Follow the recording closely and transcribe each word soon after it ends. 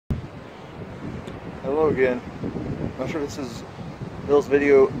Hello again. Not sure if this is Bill's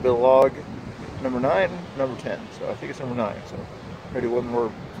video, Billog number 9, number 10. So I think it's number 9. So ready one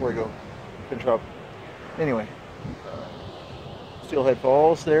more before I go finish up. Anyway, Steelhead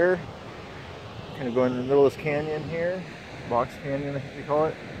Falls there. Kind of going in the middle of this canyon here, box canyon I think they call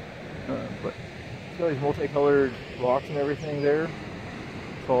it. But it's got these multicolored rocks and everything there.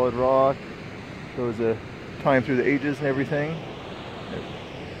 Solid rock. Shows the time through the ages and everything.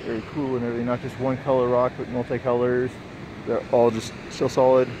 Very cool and everything, not just one color rock, but multicolors. They're all just still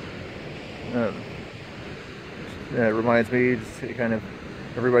solid. Yeah, it reminds me, just kind of,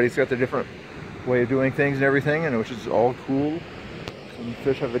 everybody's got their different way of doing things and everything, and which is all cool. Some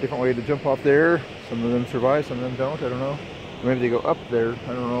fish have a different way to jump off there. Some of them survive, some of them don't. I don't know. Maybe they go up there. I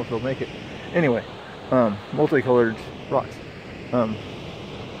don't know if they'll make it. Anyway, multicolored rocks. But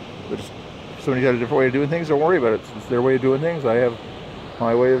just, if somebody's got a different way of doing things, don't worry about it. It's their way of doing things. I have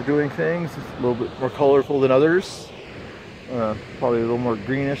my way of doing things. It's a little bit more colorful than others. Probably a little more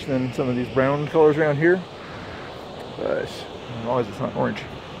greenish than some of these brown colors around here. But as long as it's not orange.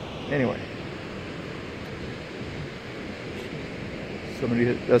 Anyway.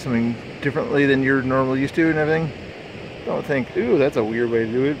 Somebody does something differently than you're normally used to and everything. Don't think, ooh, that's a weird way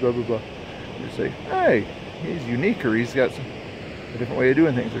to do it, blah, blah, blah. You just say, hey, he's unique, or he's got a different way of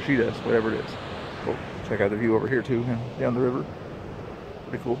doing things, or she does, whatever it is. Well, check out the view over here too, down the river.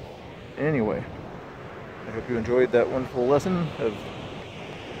 Pretty cool. Anyway, I hope you enjoyed that wonderful lesson of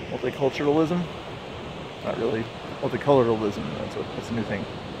multiculturalism. Not really multicoloralism, that's a new thing.